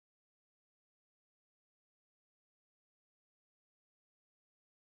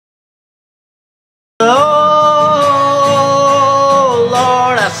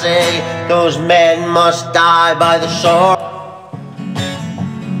those men must die by the sword.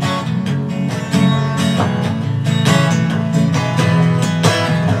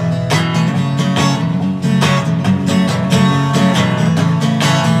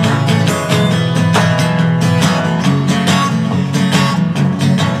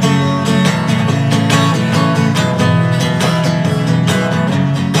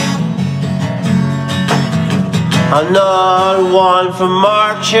 I'm not one for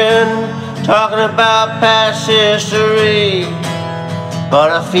marching, talking about past history,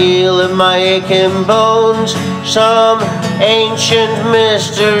 but I feel in my aching bones some ancient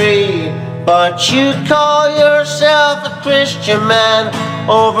mystery. But you call yourself a Christian man,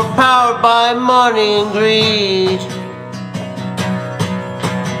 overpowered by money and greed.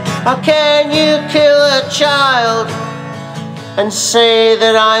 How can you kill a child and say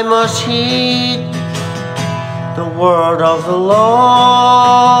that I must heed the word of the Lord?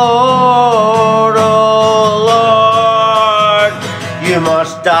 Oh Lord, you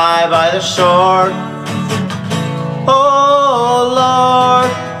must die by the sword. Oh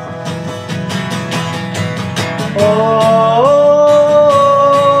Lord, oh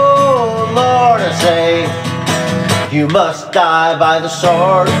Lord, I say, you must die by the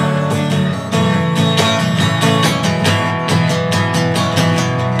sword.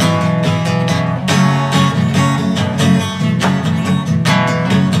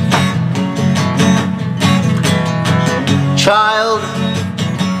 Child,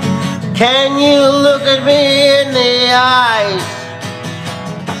 can you look at me in the eyes?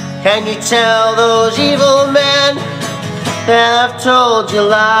 Can you tell those evil men that I've told you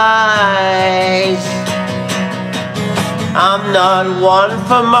lies? I'm not one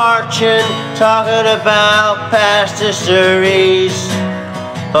for marching, talking about past histories,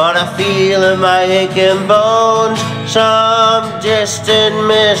 but I feel in my aching bones some distant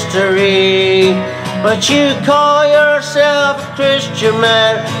mystery. But you call yourself a Christian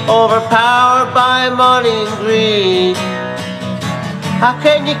man, overpowered by money and greed. How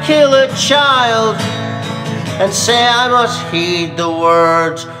can you kill a child and say I must heed the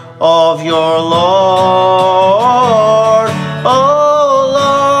words of your Lord? Oh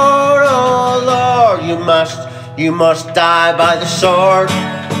Lord, oh Lord, you must die by the sword.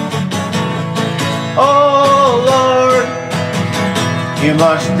 Oh Lord, you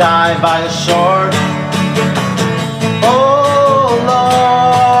must die by the sword. Oh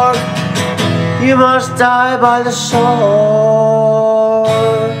Lord, you must die by the sword.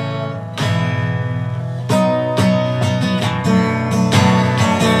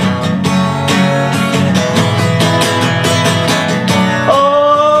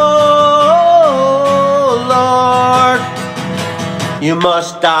 Oh Lord, you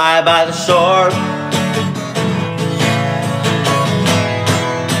must die by the sword.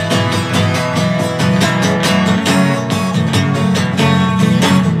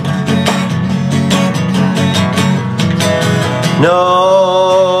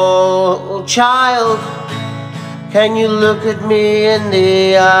 No, child, can you look at me in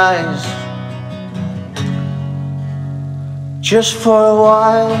the eyes just for a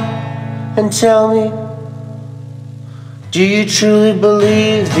while and tell me, do you truly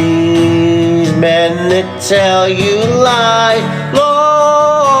believe these men that tell you lies?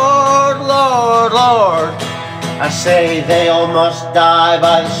 Lord, Lord, Lord, I say they all must die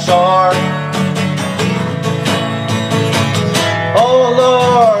by the sword. Oh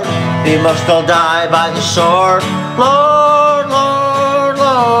Lord, they must all die by the sword. Lord, Lord,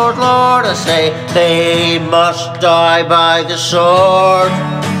 Lord, Lord, I say they must die by the sword.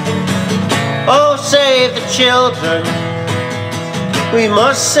 Oh, save the children, we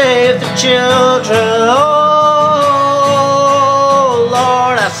must save the children. Oh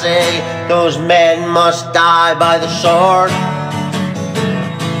Lord, I say those men must die by the sword.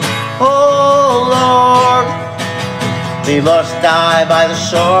 Oh Lord, they must die by the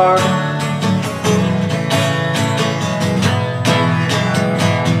sword.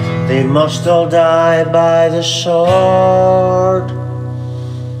 They must all die by the sword.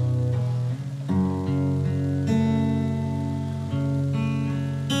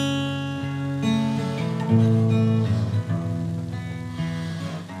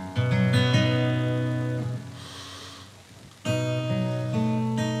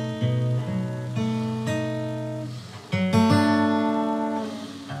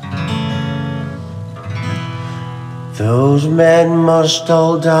 Those men must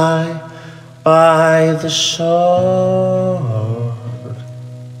all die by the sword.